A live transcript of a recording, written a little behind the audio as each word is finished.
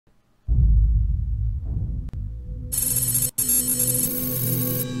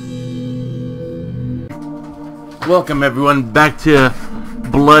Welcome everyone back to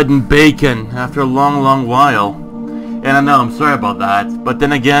Blood and Bacon after a long while. And I know, I'm sorry about that, but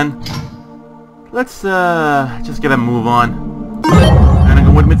then again, let's just get a move on. And I'm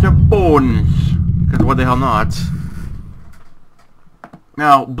going with Mr. Bones, because what the hell not.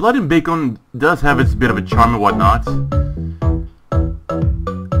 Now, Blood and Bacon does have its bit of a charm and whatnot.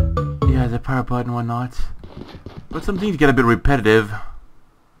 Yeah, the power button and whatnot. But some things get a bit repetitive.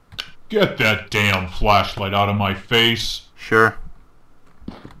 Get that damn flashlight out of my face. Sure.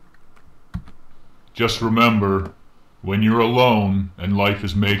 Just remember, when you're alone and life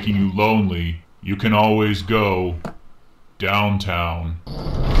is making you lonely, you can always go downtown.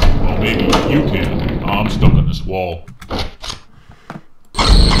 Well, maybe you can. I'm stuck on this wall.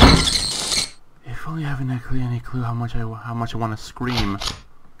 If only I have any clue how much I want to scream.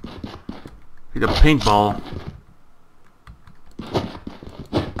 Need a paintball.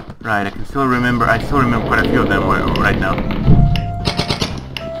 Right, I still remember quite a few of them right now.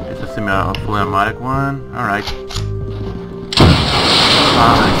 It's a fully automatic one. Alright. I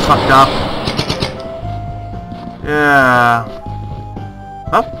fucked up. Yeah.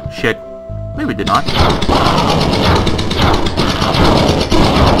 Oh, shit. Maybe it did not. I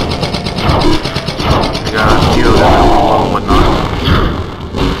got a few of them and whatnot.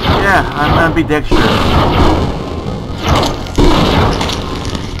 Yeah, I'm ambidextrous.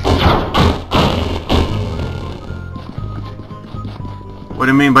 What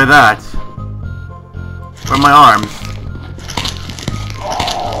do you mean by that? Where are my arms?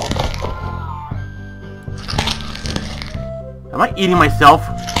 Am I eating myself?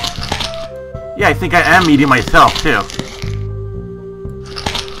 Yeah, I think I am eating myself too.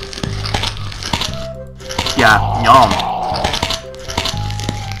 Yeah, yum.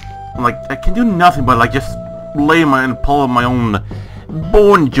 I'm like, I can do nothing but like just lay and pull my own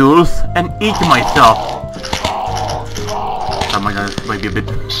bone juice and eat myself. Oh my god, this might be a bit...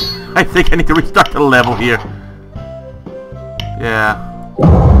 I think I need to restart the level here. Yeah.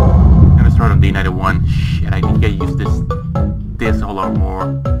 I'm gonna start on D91. Shit, I need to get used to this a whole lot more.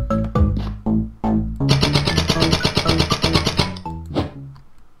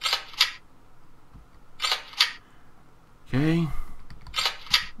 Okay.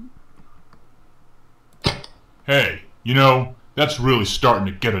 Hey, you know, that's really starting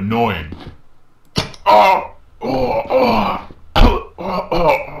to get annoying. Oh!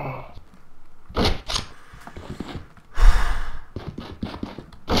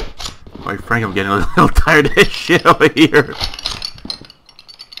 Quite frankly, I'm getting a little tired of this shit over here.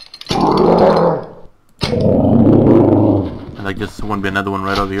 And like this won't be another one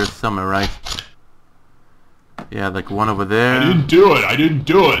right over here somewhere, right? Yeah, like one over there. I didn't do it!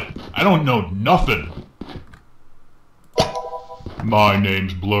 I don't know nothing! My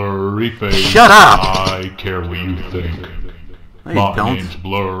name's Blurryface. Shut up! I care what you think. No, you My don't. name's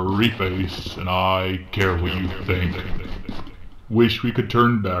Blurryface, and I care what you think. Wish we could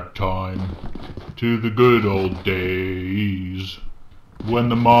turn back time to the good old days when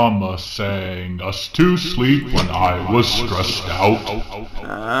the mama sang us to sleep when I was stressed out.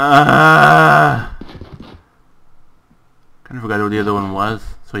 Kind of forgot what the other one was.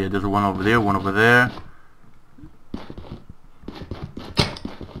 So yeah, there's one over there, one over there.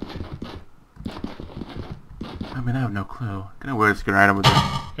 I mean, I have no clue. Kind of weird it's right over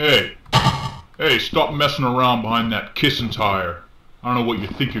there. Hey, stop messing around behind that kissing tire. I don't know what you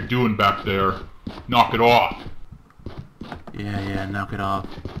think you're doing back there. Knock it off. Yeah, knock it off.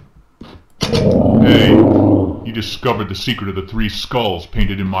 Hey, you discovered the secret of the 3 skulls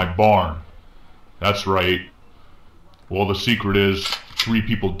painted in my barn. That's right. Well, the secret is 3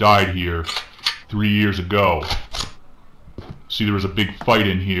 people died here 3 years ago. See, there was a big fight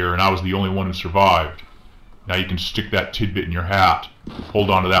in here, and I was the only one who survived. Now you can stick that tidbit in your hat. Hold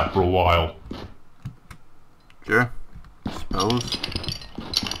on to that for a while. Sure. I suppose.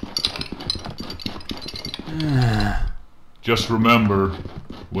 Just remember,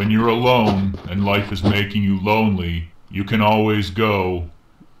 when you're alone and life is making you lonely, you can always go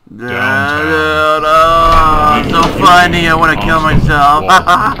downtown. Oh, so funny, I want to kill myself.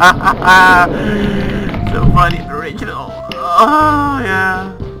 So funny, original. Oh,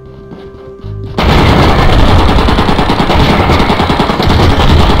 yeah.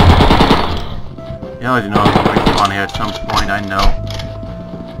 You always know I'm going to keep on here at some point, I know.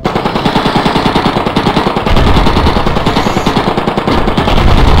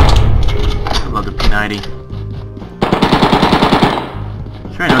 I love the P90.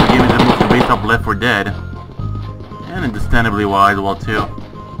 Sure, I know the game is the most based off Left 4 Dead. And understandably why as well, too.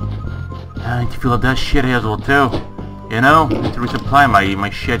 I need to fill up that shit here as well, too. You know, I need to resupply my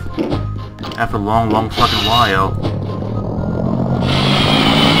shit. After a long fucking while.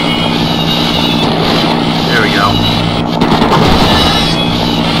 There we go.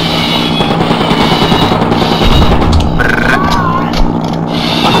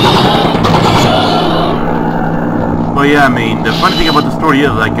 Well, yeah, I mean, the funny thing about the story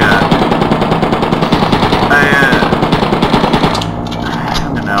is, like, I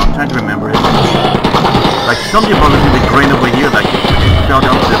don't know, I'm trying to remember it. Like, something about the grain over here, like, it fell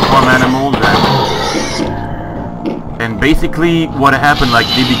down to the farm animals, and basically, what happened, like,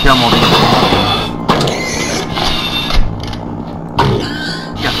 they become all these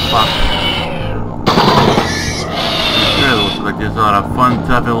fucked. Sure, looks like there's a lot of fun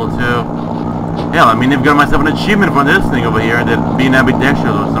stuff able to. Hell, I mean, they've got myself an achievement for this thing over here, that being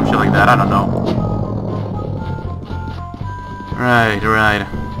ambidextrous or some shit like that, I don't know. Right.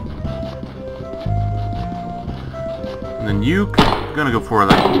 And then you gonna go for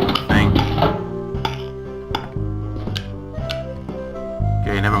that thing.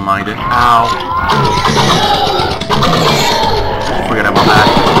 Okay, never mind it. Ow. Forget about that.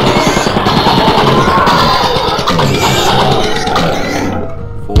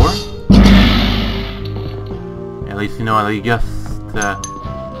 At least, you know, I guess, got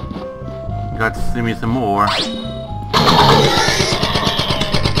to see me some more.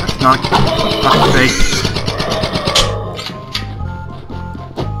 That's not, fuck's sake.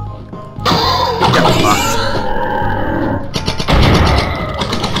 Get fucked.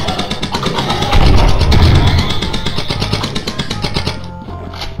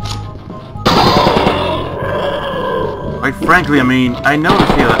 Quite frankly, I mean, I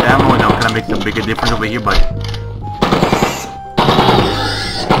noticed here that ammo, you know, kind of makes a bigger difference over here, but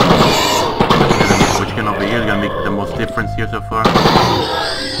over here is gonna make the most difference here so far.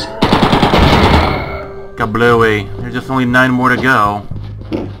 Kablooey. There's just only 9 more to go.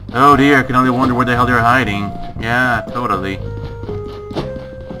 Oh dear, I can only wonder where the hell they're hiding. Yeah, totally.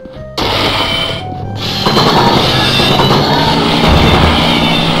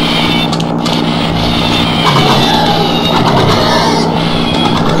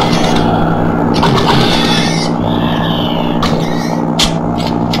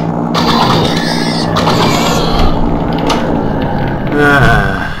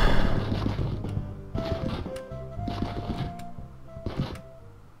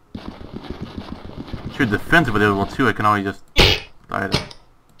 Sure, defensive with level 2, I can always just try to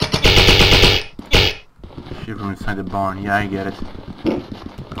shoot from inside the barn. Yeah, I get it.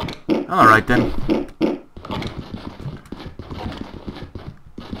 Alright then.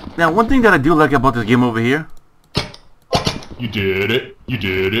 Now, one thing that I do like about this game over here. You did it.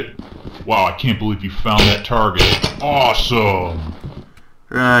 Wow, I can't believe you found that target. Awesome.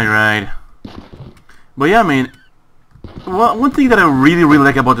 Right. But yeah, I mean, well, one thing that I really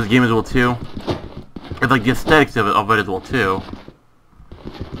like about this game as well too, is like the aesthetics of it as well too.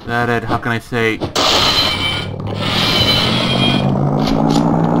 That how can I say?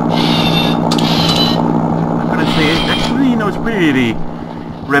 It's actually, you know, it's pretty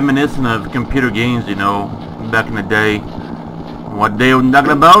reminiscent of computer games, you know, back in the day. What day are we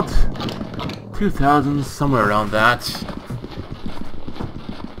talking about? 2000s, somewhere around that.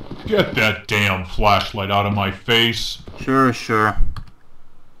 Get that damn flashlight out of my face. Sure.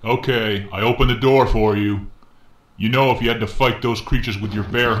 Okay, I opened the door for you. You know, if you had to fight those creatures with your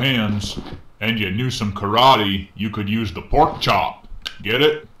bare hands, and you knew some karate, you could use the pork chop. Get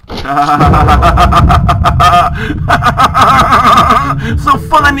it? So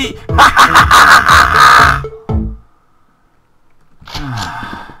funny!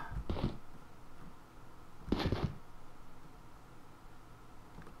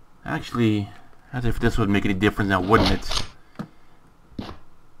 Actually, as if this would make any difference now, wouldn't it?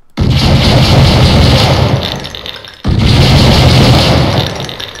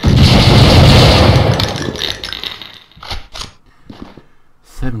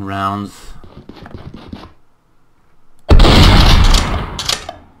 Seven rounds.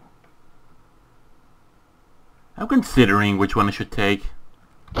 I'm considering which one I should take.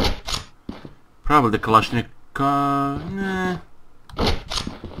 Probably the Kalashnikov. Nah.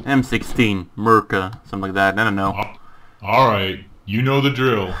 M16, Merca, something like that. I don't know. Alright, you know the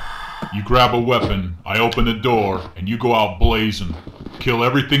drill. You grab a weapon, I open the door, and you go out blazing. Kill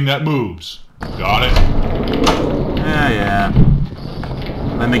everything that moves. Got it? Yeah.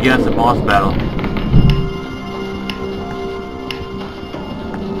 Let me guess, a boss battle.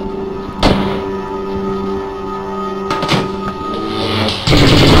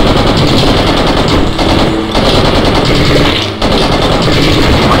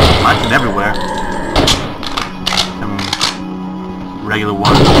 Mine's everywhere. Some regular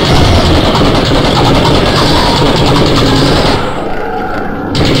ones.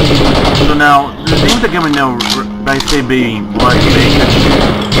 think they're gonna know by say being blood bacon.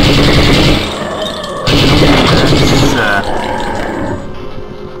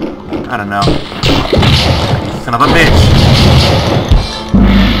 I don't know. Son of a bitch.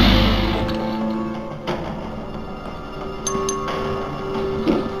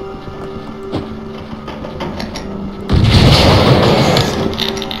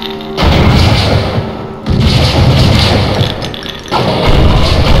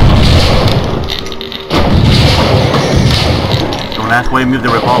 That's why I moved the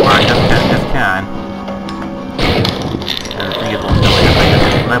revolver. I just can. And the thing is, if I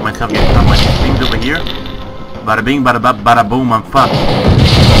just let myself get some like things over here, bada bing, bada bop, bada boom, I'm fucked.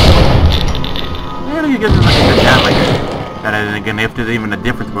 Yeah, you get like a good shot like that. And again, if there's even a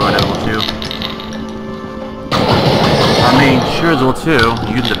difference between level 2. I mean, sure as well too.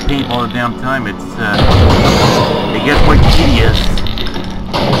 You use the paint all the damn time. It gets quite tedious.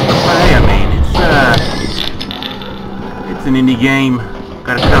 But hey, I mean, it's an indie game.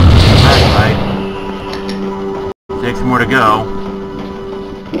 Gotta cover the back, right? 6 more to go.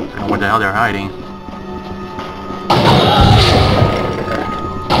 I don't know what the hell they're hiding.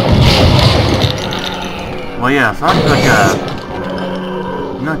 Well, yeah, sounds like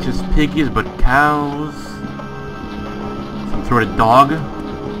not just piggies, but cows. Some sort of dog.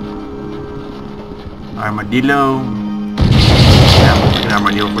 Armadillo. Yeah, an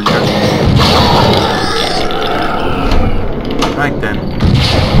armadillo for sure. Right then.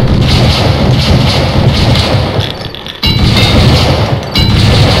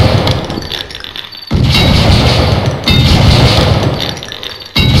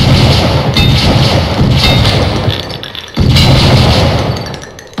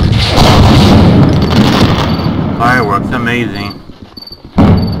 Fireworks, amazing.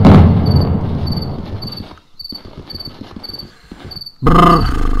 Brrr.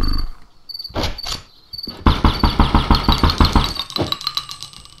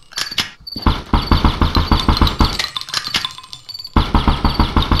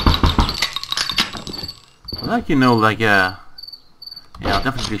 Like, you know, like, yeah,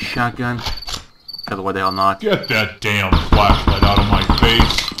 definitely shotgun. Because why the hell not? Get that damn flashlight out of my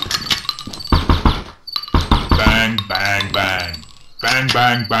face. Bang, bang, bang. Bang,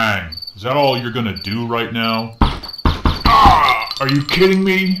 bang, bang. Is that all you're gonna do right now? Ah! Are you kidding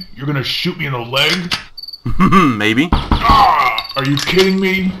me? You're gonna shoot me in the leg? Maybe. Ah! Are you kidding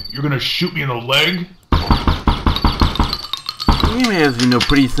me? You're gonna shoot me in the leg? He has, you know,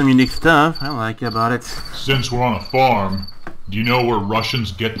 some unique stuff. I like about it. Since we're on a farm, do you know where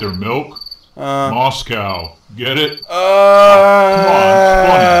Russians get their milk? Moscow. Get it? Come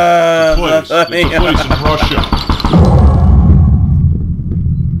on, it's funny. It's a place in Russia.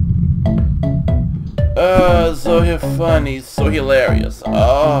 So funny, so hilarious.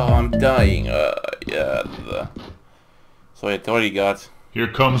 Oh, I'm dying. Yeah. So I totally got. Here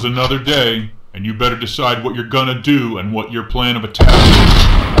comes another day, and you better decide what you're gonna do and what your plan of attack is.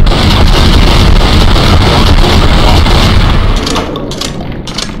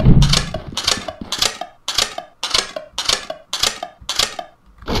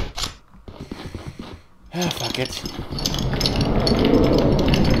 Fuck it.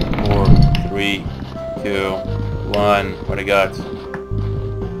 4, 3, 2, 1. What I got?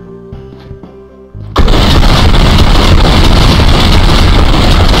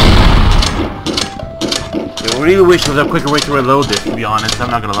 I really wish there was a quicker way to reload this, to be honest. I'm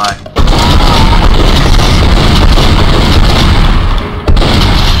not gonna lie.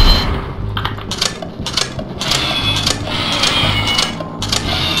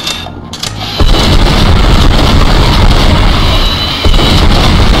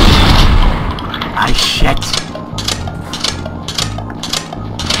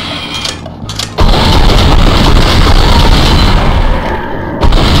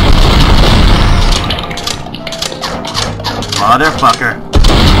 Motherfucker.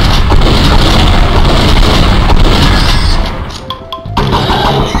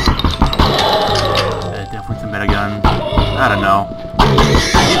 Definitely some meta gun. I don't know.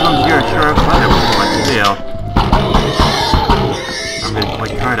 These ones here are sure fun for my steel. I'm getting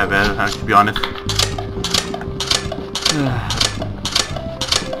quite tired of it, to be honest.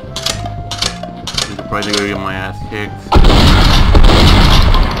 This is probably gonna get my ass kicked.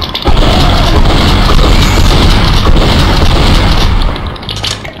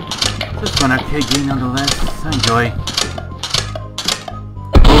 Just an arcade game nonetheless. Enjoy.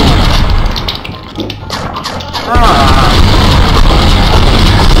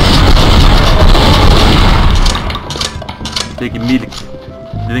 Taking milk.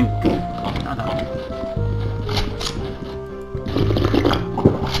 Drink.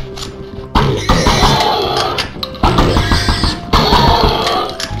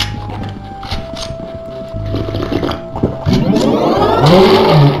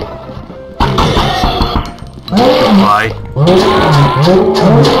 What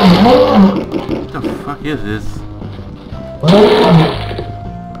the fuck is this?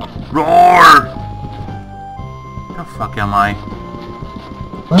 Roar! The fuck am I?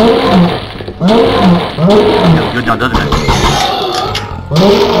 Feels good now, doesn't it?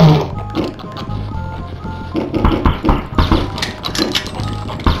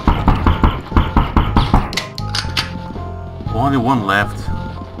 Only one left.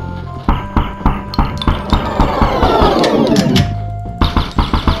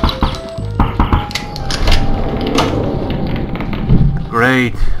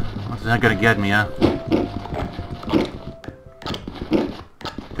 Great. What's that gonna get me, huh?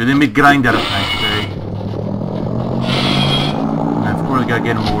 To the meat grinder, I say. And of course, gotta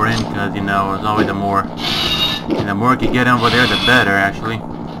get more in, because, you know, it's always the more I can get over there, the better, actually.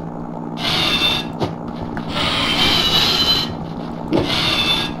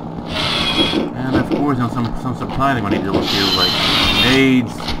 And of course, you know, some supply I'm gonna need to look to, like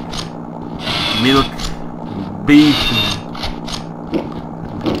grenades, milk, beef, and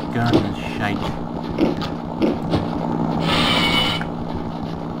guns and shite.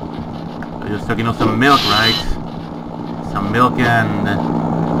 I just took, you know, some milk, right? Some milk and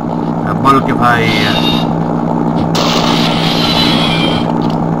a bulk of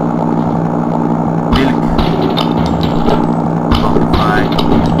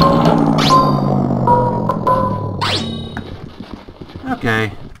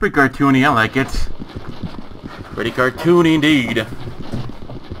okay, it's pretty cartoony, I like it. Pretty cartoony indeed.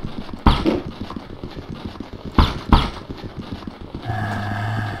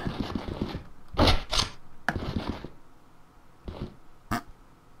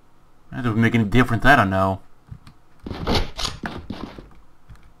 That doesn't make any difference, I don't know.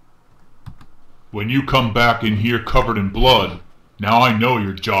 When you come back in here covered in blood, now I know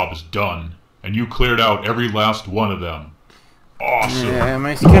your job is done, and you cleared out every last one of them. Awesome. Yeah,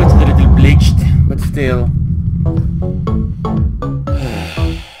 my skeleton's a little bleached, but still.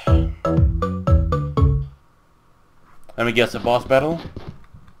 Let me guess, a boss battle?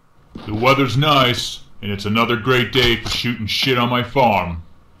 The weather's nice, and it's another great day for shooting shit on my farm.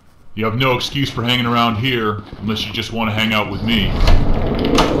 You have no excuse for hanging around here, unless you just want to hang out with me. 4,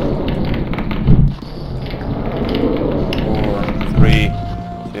 3,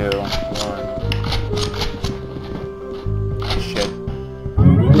 2, 1. Shit.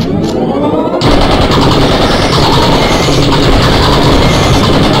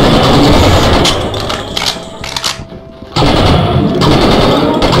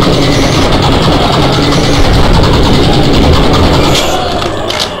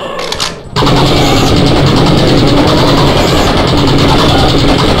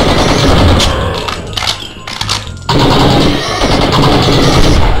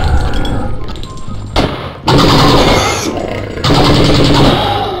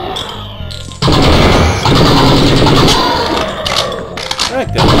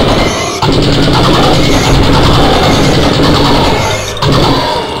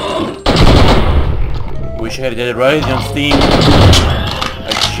 Wish I had it right on Steam. I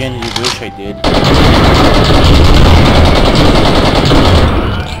genuinely wish I did.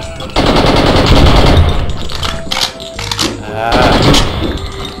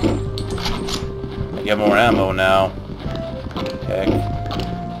 I get more ammo now. Heck.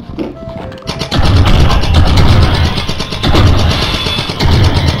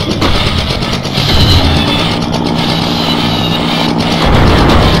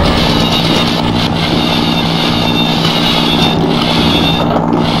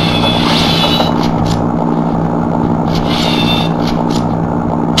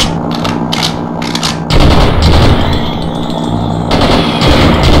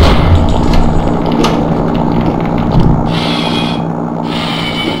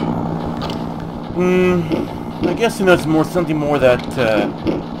 I guess, you know, it's more something more that,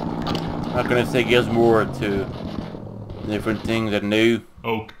 how can I say, gives more to different things that new.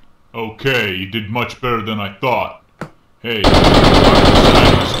 Okay, you did much better than I thought. Hey,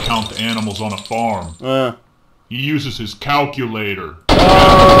 scientists count the animals on a farm. He uses his calculator.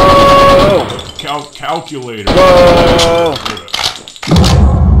 Oh! Calculator. Whoa!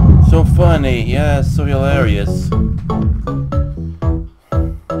 So funny, yeah, so hilarious.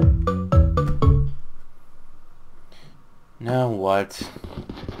 Now what?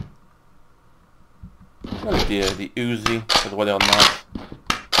 What's the Uzi, as well or not.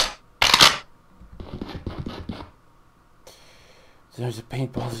 There's a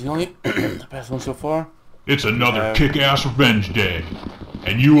paintball, is the only the best one so far. It's another kick-ass revenge day,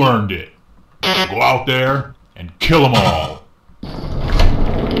 and you earned it. Go out there and kill them all.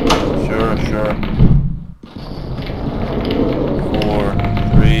 Sure. 4,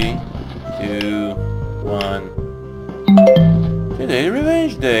 day,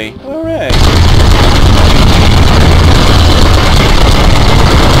 revenge day. Alright.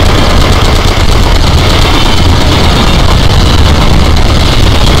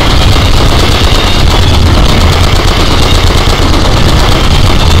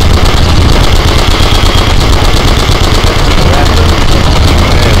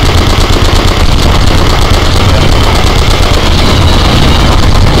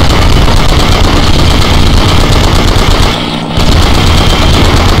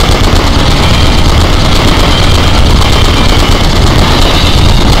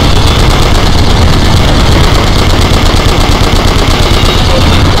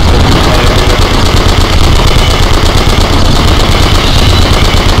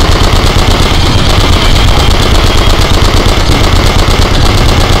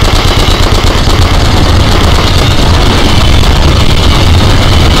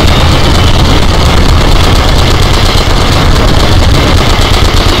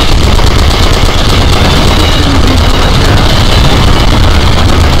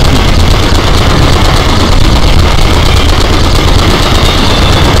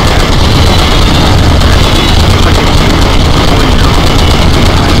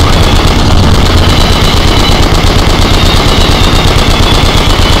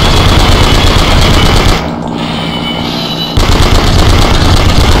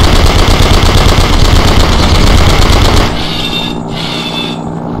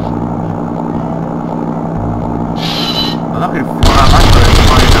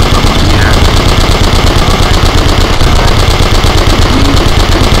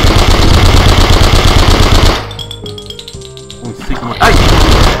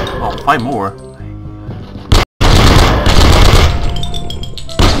 Five more.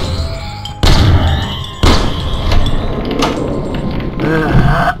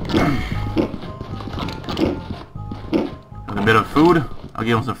 Got a bit of food. I'll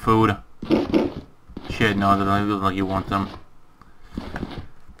give him some food. Shit, no, it doesn't look like you want them.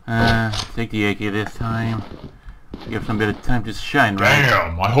 Take the AK this time. Give some bit of time to shine, right?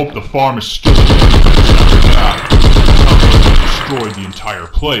 Damn, I hope the farm is still destroyed the entire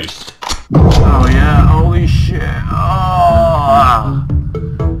place. Oh yeah, holy shit. Oh.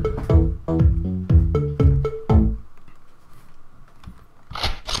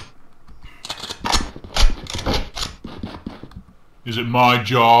 Is it my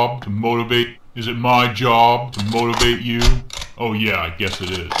job to motivate? Is it my job to motivate you? Oh yeah, I guess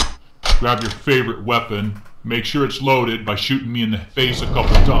it is. Grab your favorite weapon. Make sure it's loaded by shooting me in the face a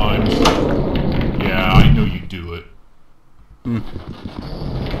couple times. Yeah, I know you do it. Gonna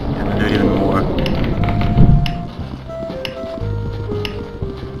do it even more.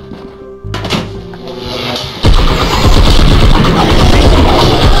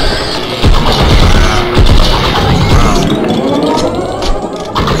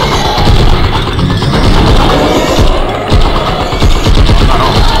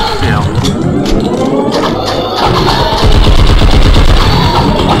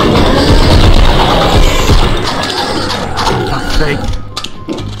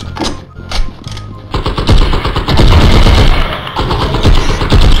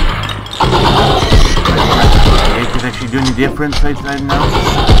 Different side now?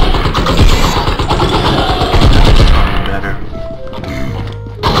 Better.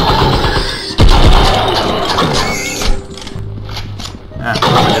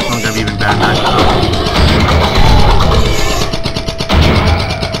 Probably this one's gonna be even better than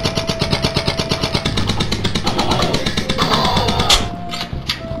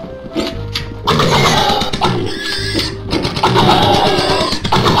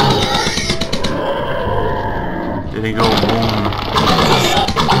Did he go boom?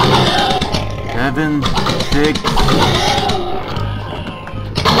 7, 6, 5.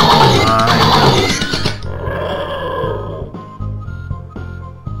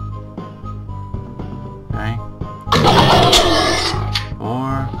 Okay.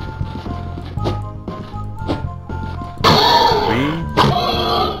 4, 3,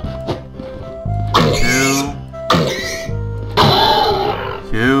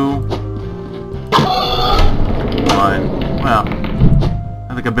 2, 1. Well,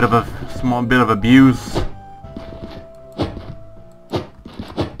 I think a bit of a small bit of abuse.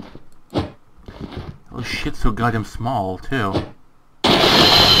 Oh shit, so goddamn small too.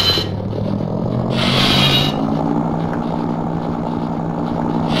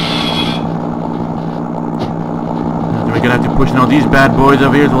 We're gonna have to push in all these bad boys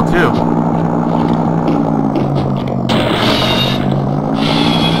over here as well too.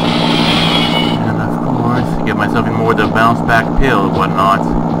 Get myself in more of the bounce back pill and whatnot.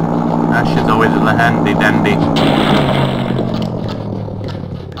 That shit's always handy dandy.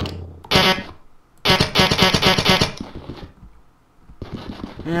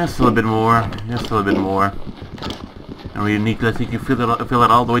 Just a little bit more. Just a little bit more. And we need to think you fill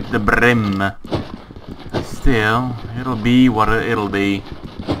it all the way to the brim. But still, it'll be what it'll be.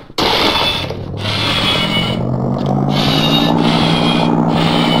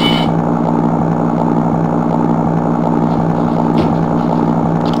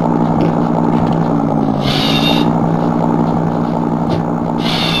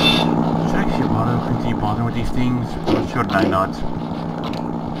 Should I not?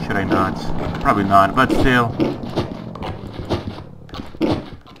 Should I not? Probably not, but still.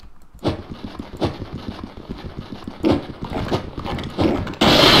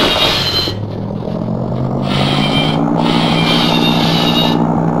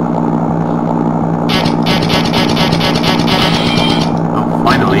 Oh,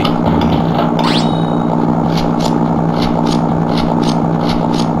 finally.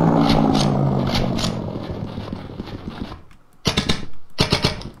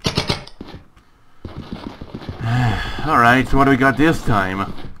 Alright, so what do we got this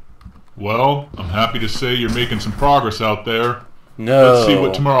time? Well, I'm happy to say you're making some progress out there. No. Let's see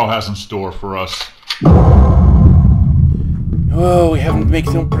what tomorrow has in store for us. Oh, we haven't made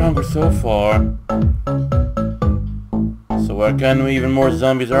some progress so far. So what kind of even more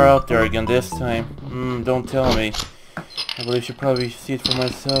zombies are out there again this time? Don't tell me. I believe I should probably see it for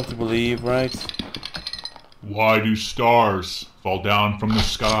myself to believe, right? Why do stars fall down from the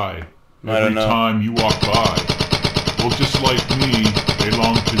sky I don't know. every time you walk by? Well, just like me, they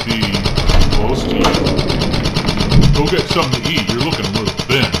long to be close to you. Go get something to eat. You're looking a little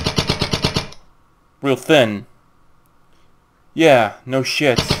thin. Real thin? Yeah, no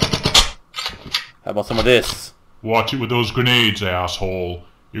shit. How about some of this? Watch it with those grenades, asshole.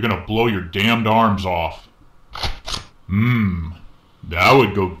 You're gonna blow your damned arms off. That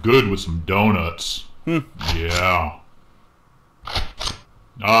would go good with some donuts. Yeah.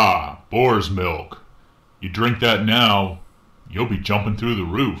 Ah, boar's milk. You drink that now, you'll be jumping through the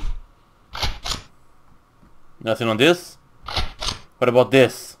roof. Nothing on this? What about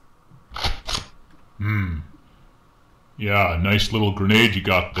this? Yeah, nice little grenade you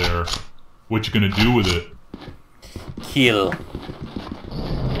got there. What you gonna do with it? Kill.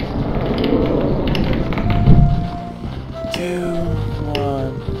 2,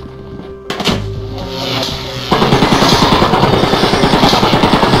 1.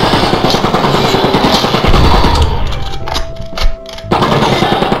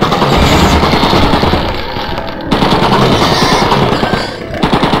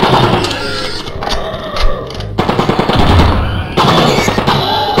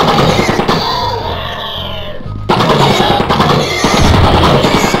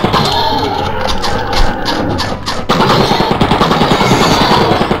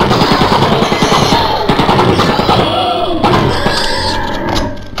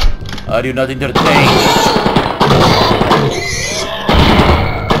 Are you not entertained?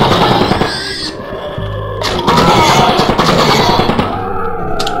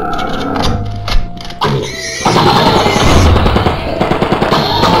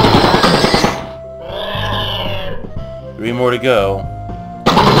 Three more to go.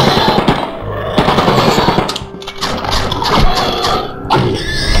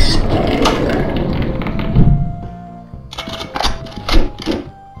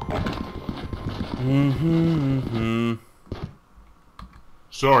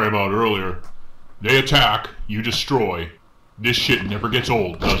 Sorry about earlier. They attack, you destroy. This shit never gets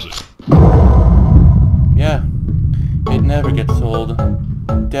old, does it? Yeah, it never gets old.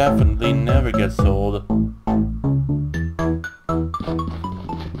 Definitely never gets old.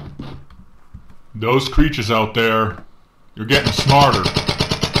 Those creatures out there, you're getting smarter.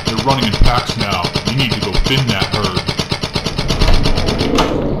 They're running in packs now. You need to go thin that herd.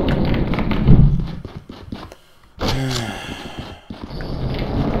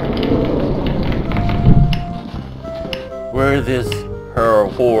 Where is her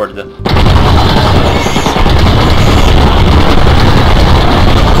horde?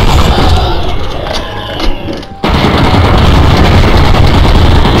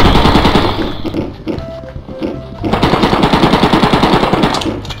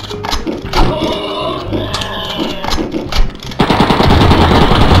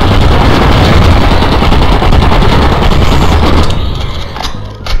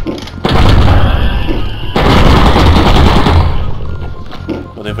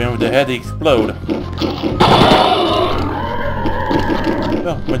 The head explode.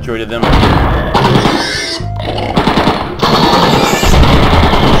 Well, majority of them.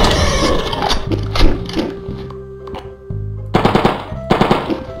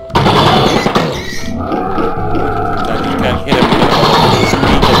 Sometimes you can't hit him because of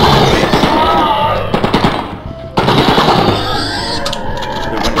all the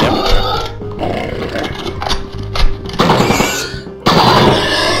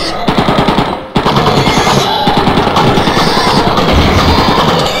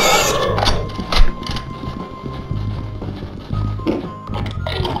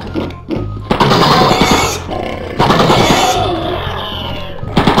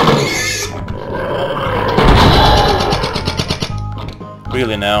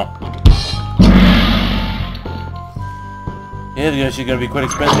Really now. Yeah, this is actually gonna be quite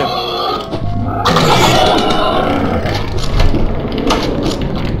expensive.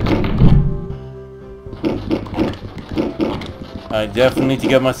 I definitely need to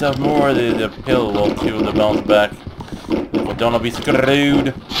get myself more. The pill will be able to bounce back. If I don't, I'll be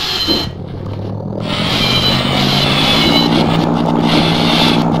screwed.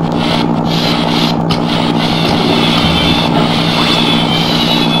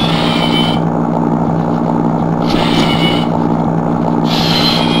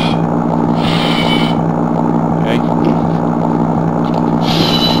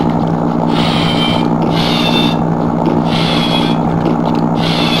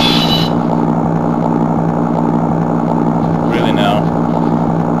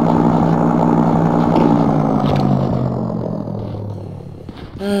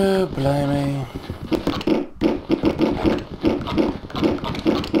 Blimey.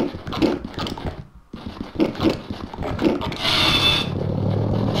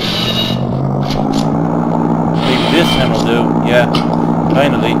 Maybe this time will do. Yeah,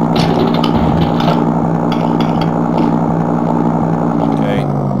 finally. Okay.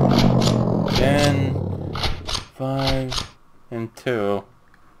 10, 5, and 2.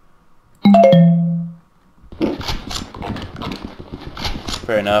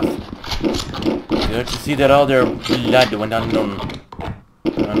 Fair enough. Good to see that all their blood went on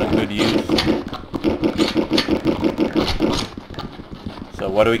a good use. So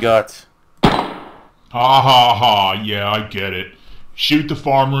what do we got? Ha ha ha, yeah, I get it. Shoot the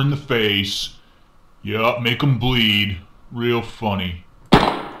farmer in the face. Yup, make him bleed. Real funny.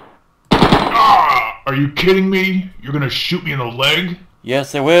 Ah! Are you kidding me? You're gonna shoot me in the leg?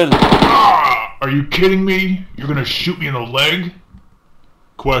 Yes, I will. Ah! Are you kidding me? You're gonna shoot me in the leg?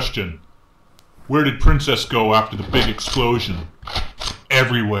 Question. Where did Princess go after the big explosion?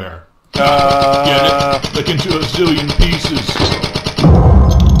 Everywhere. Get it? Like into a zillion pieces.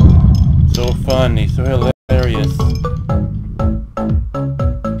 So funny, so hilarious.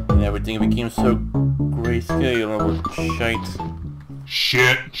 And everything became so grayscale and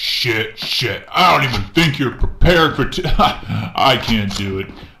shite. Shit. I don't even think you're prepared for I can't do it.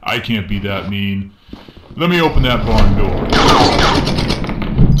 I can't be that mean. Let me open that barn door.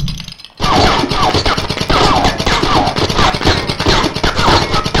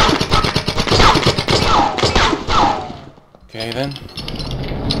 Okay then.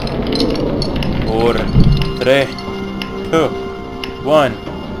 4, 3, 2, 1.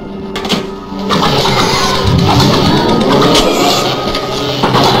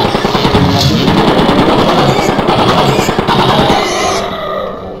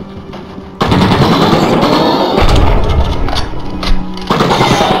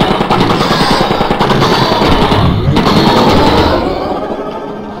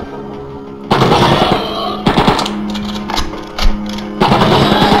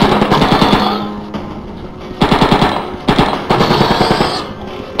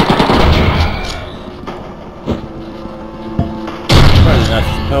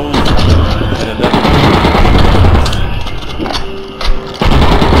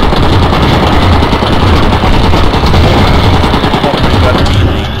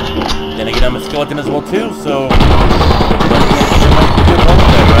 Then again, I'm a skeleton as well too, so I might be good with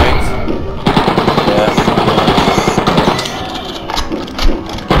that, right?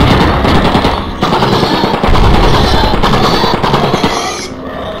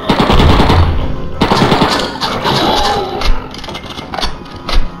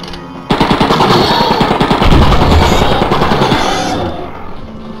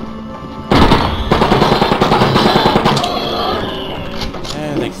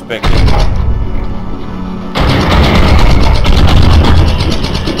 As expected.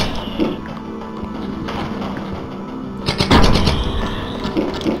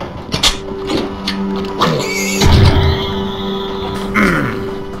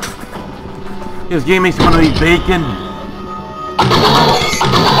 This game makes me want to eat bacon.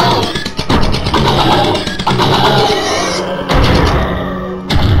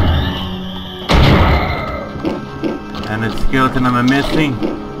 And the skeleton am I missing?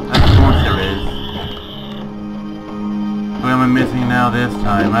 Of course there is. Who am I missing now this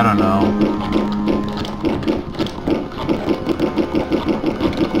time? I don't know.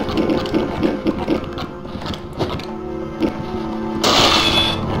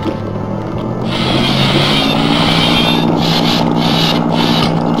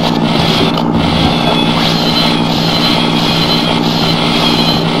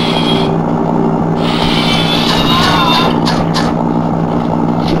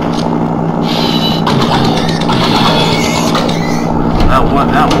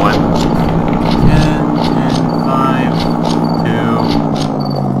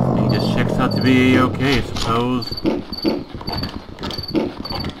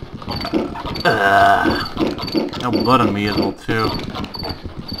 No blood on me as well too.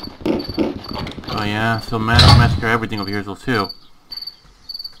 Oh yeah, so massacre everything over here as well too.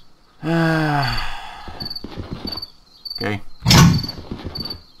 Okay.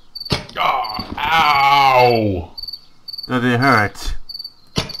 Ow! Does it hurt?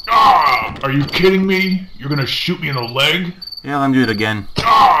 Are you kidding me? You're gonna shoot me in the leg? Yeah, let me do it again.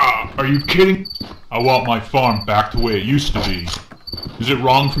 Are you kidding? I want my farm back the way it used to be. Is it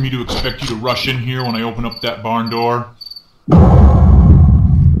wrong for me to expect you to rush in here when I open up that barn door?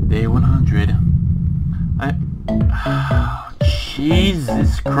 Day 100.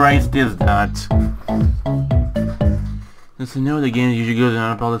 Jesus Christ, is that? Since I know the game usually goes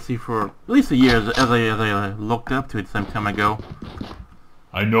on policy for at least a year, as I looked up to it some time ago.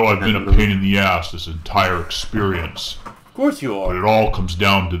 I know I've been a pain in the ass this entire experience. Of course you are. But it all comes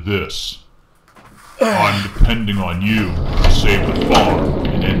down to this. I'm depending on you to save the farm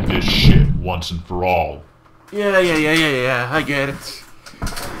and end this shit once and for all. Yeah, I get it.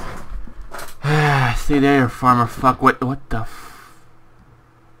 Stay there, farmer fuck. What the f...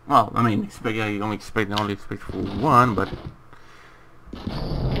 Well, I mean, I only expect for one, but...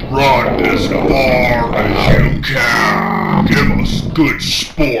 Run as far as you can. Give us good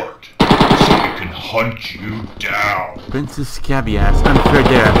sport, so we can hunt you down. Princess Caviar, unfair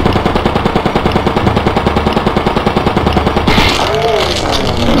there.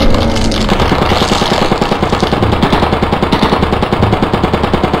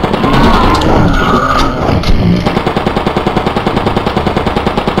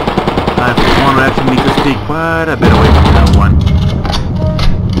 I want to actually need to speak, but I better wait for that one.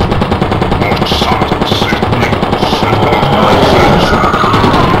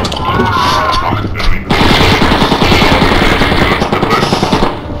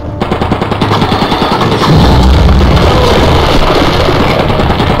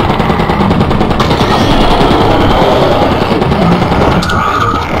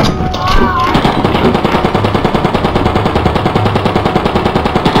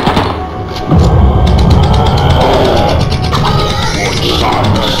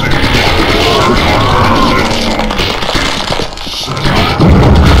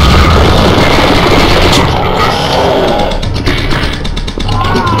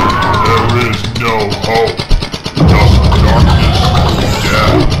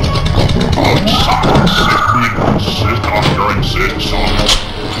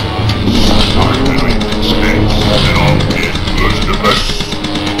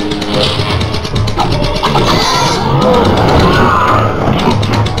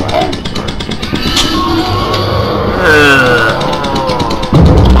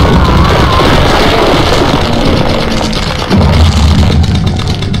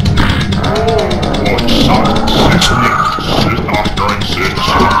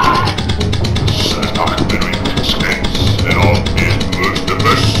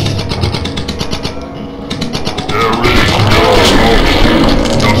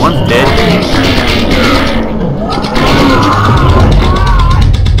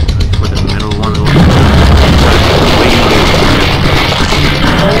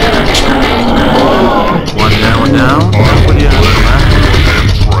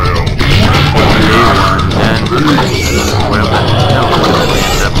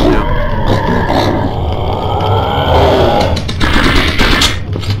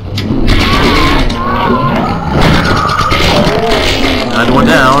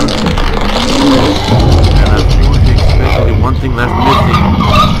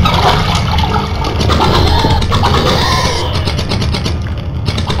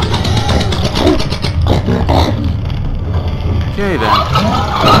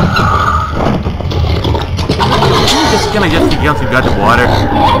 Can I just get once you got the water?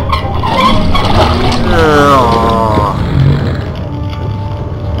 Oh.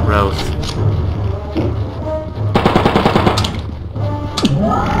 Gross.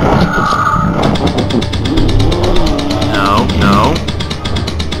 No.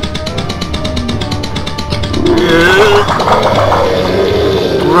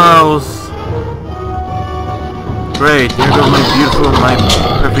 Gross. Great, there goes my beautiful, my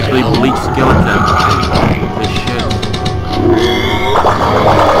perfectly bleached skeleton. This shit.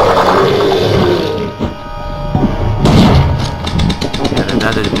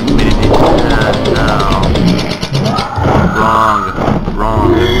 That is humidity. No.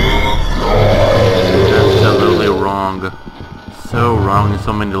 Wrong. Absolutely wrong. So wrong in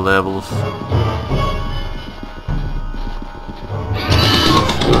so many levels.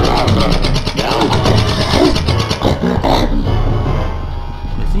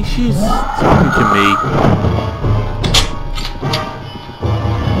 I think she's talking to me.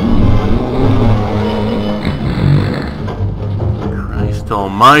 Christ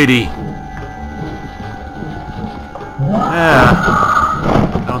almighty. Yeah.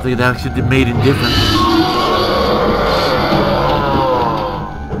 I don't think that should have made any difference.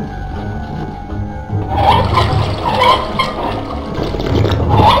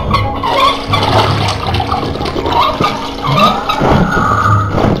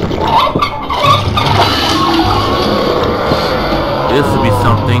 This would be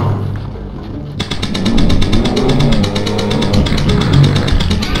something.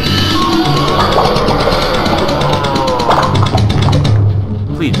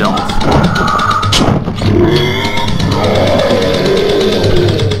 Please don't.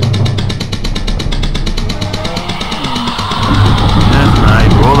 That's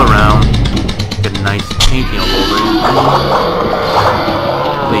right, roll around. Get a nice painting all over it.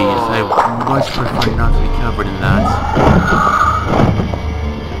 Please, I much prefer not to be covered in that.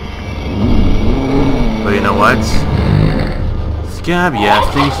 But you know what? Scab, yeah,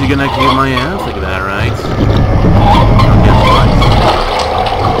 thinks you're gonna kick my ass like that, right? Well, guess what?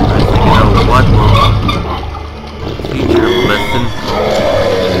 I think you know what will teach her a lesson.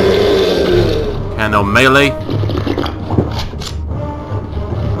 Kind of melee.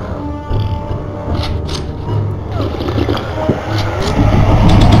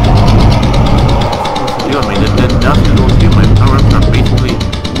 What's supposed to do? I mean, there's nothing to do. My power-ups are basically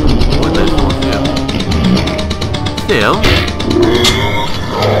what they're supposed to do. Still.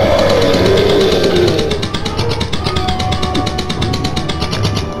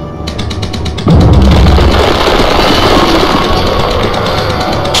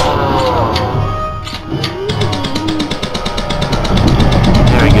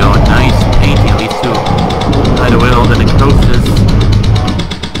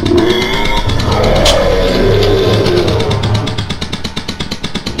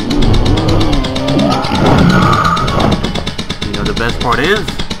 Part is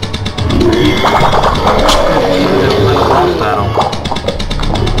battle.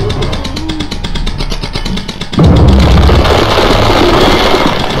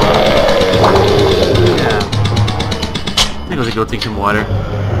 Yeah. I think I'll go take some water.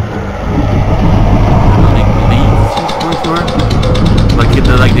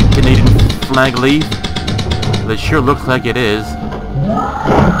 Like the Canadian flag leaf. It sure looks like it is.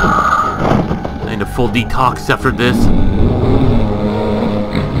 I need a full detox after this.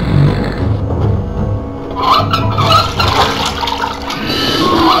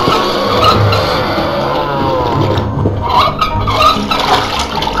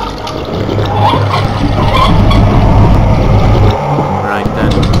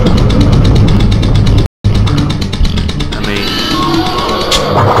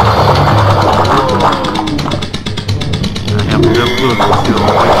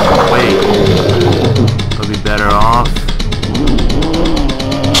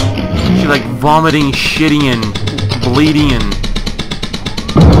 Vomiting, shitting, and bleeding, and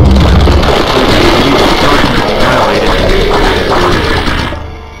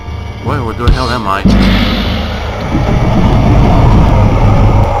where the hell am I?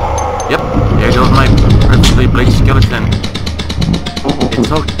 Yep, there goes my perfectly bleached skeleton.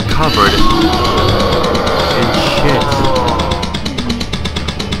 It's all covered in shit.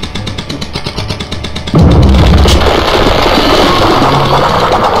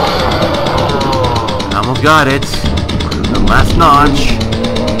 Almost got it. The last notch.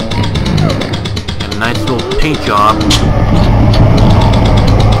 And a nice little paint job.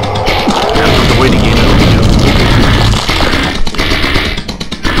 That's the way to get it.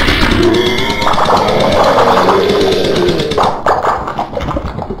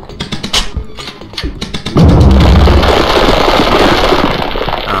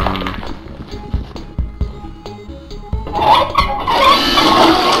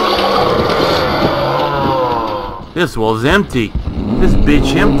 This wall's empty. This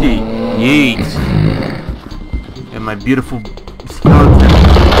bitch empty. Yeet. And my beautiful skeleton.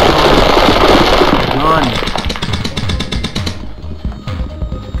 Gone.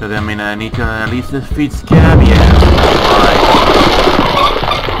 Because I mean, I need to at least defeat Scab, yeah.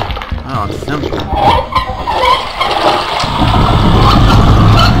 Oh, it's simple.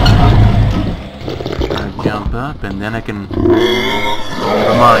 I jump up and then I can...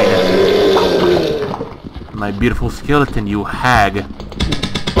 Never mind. My beautiful skeleton, you hag.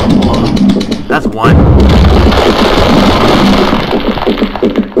 That's one.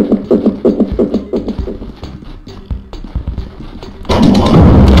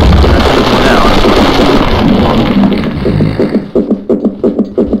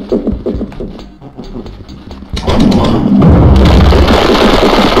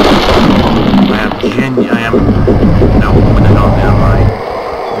 I am... No, what the hell am I?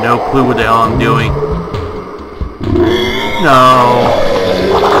 clue what the hell I'm doing. No.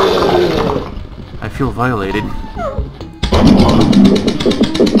 I feel violated.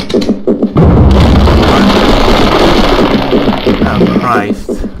 Oh, Christ.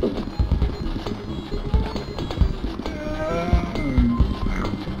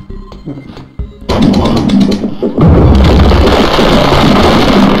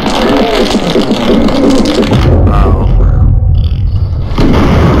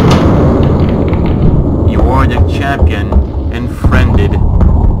 Champion and friended.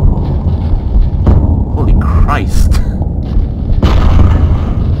 Holy Christ.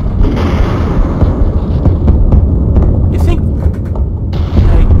 You think...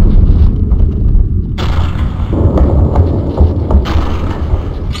 Hey.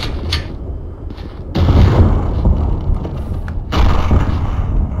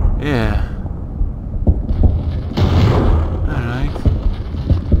 Yeah.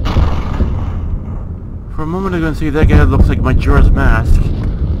 For a moment I'm gonna see that guy looks like Majora's Mask.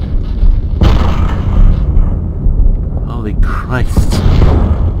 Holy Christ.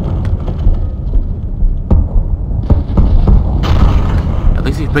 At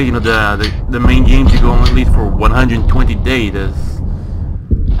least he's played, you know, the main games you go on at least for 120 days.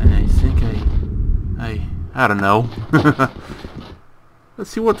 And I think I don't know.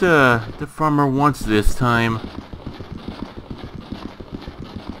 Let's see what the farmer wants this time.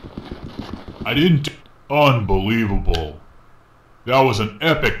 I didn't... Unbelievable. That was an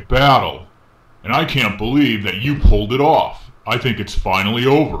epic battle. And I can't believe that you pulled it off. I think it's finally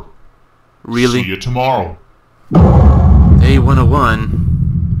over. Really? See you tomorrow. Day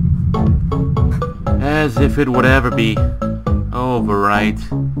 101. As if it would ever be over, right?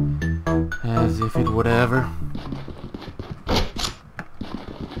 As if it would ever.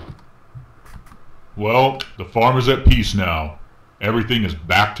 Well, the farm is at peace now. Everything is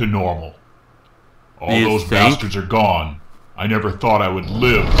back to normal. All those bastards are gone. I never thought I would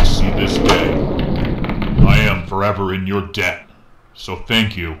live to see this day. I am forever in your debt. So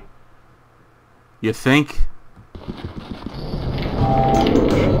thank you. You think?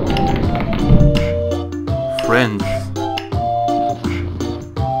 Friends.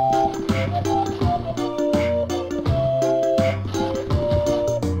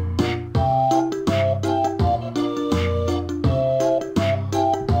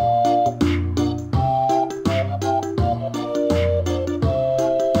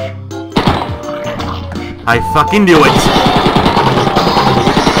 I fucking knew it!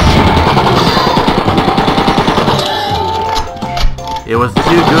 It was too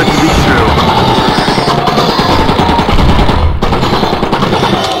good to be true.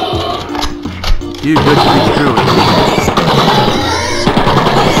 Too good to be true.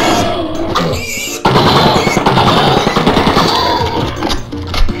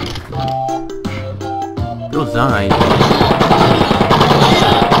 Those eyes.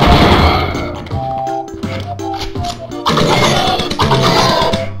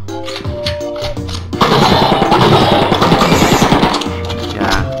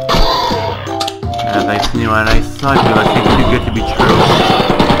 And I saw it, but I think it's too good to be true.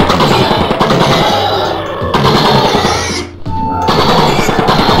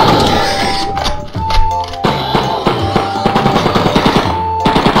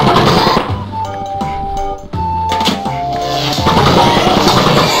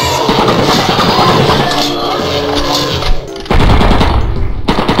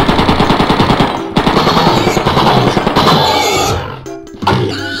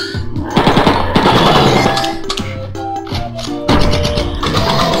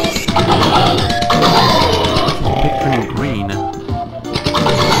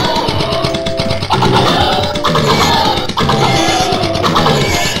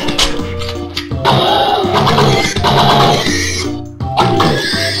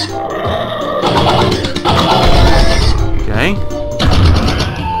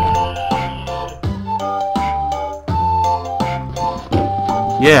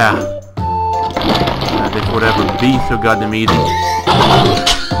 Yeah. This would ever be so goddamn easy.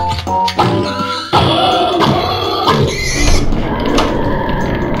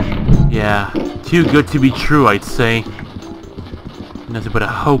 Yeah, too good to be true, I'd say. Nothing but a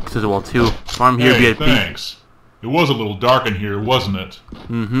hoax as well, too. Farm here be at peace. Thanks. It was a little dark in here, wasn't it?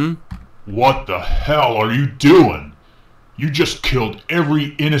 Mm-hmm. What the hell are you doing? You just killed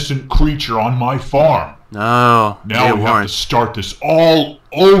every innocent creature on my farm. No, now we have to start this all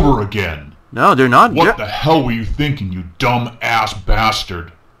over again. No, they're not. What the hell were you thinking, you dumb-ass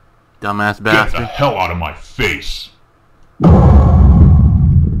bastard? Dumbass bastard. Get the hell out of my face.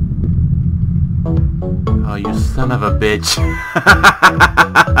 Oh, you son of a bitch.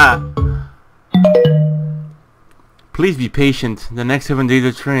 Please be patient. The next 7 days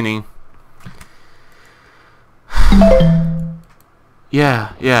of training.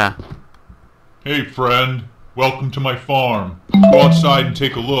 Yeah. Hey friend, welcome to my farm. Go outside and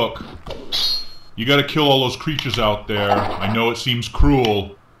take a look. You gotta kill all those creatures out there. I know it seems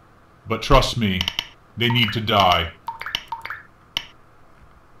cruel, but trust me, they need to die.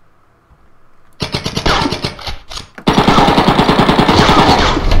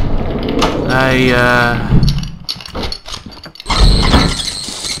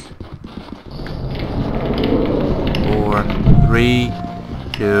 Four, 3,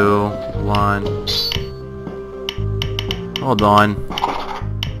 2, 1. Hold on.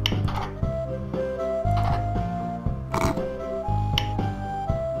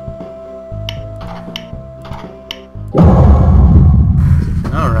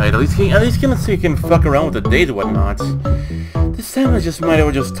 Alright, at least so you can fuck around with the date or whatnot. This time I just might as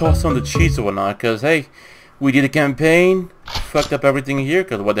well just toss on the cheats or whatnot, cause hey, we did a campaign, fucked up everything here,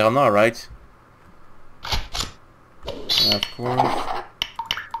 cause what the hell not, right? Of course.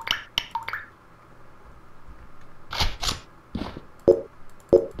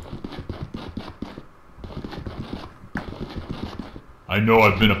 I know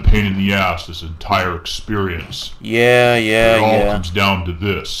I've been a pain in the ass this entire experience. Yeah. It all comes down to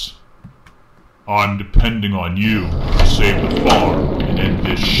this. I'm depending on you to save the farm and end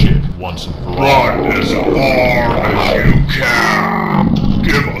this shit once and for all. Run as far as you can.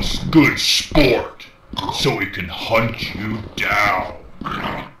 Give us good sport so we can hunt you down.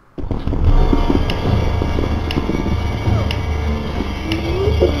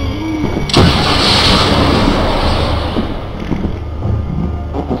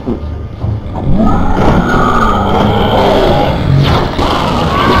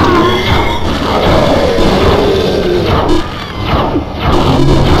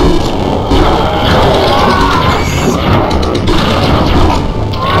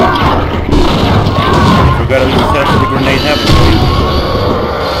 Gotta leave the set for the grenade happen.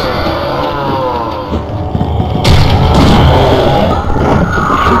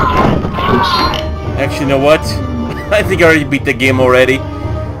 Actually, you know what? I think I already beat the game already.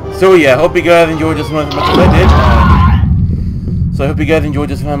 So yeah, hope you guys enjoyed this one as much as I did. So I hope you guys enjoyed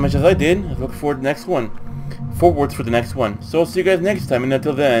this one as much as I did. I look forward to the next one. Forwards for the next one. So I'll see you guys next time, and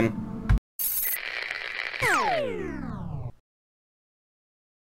until then,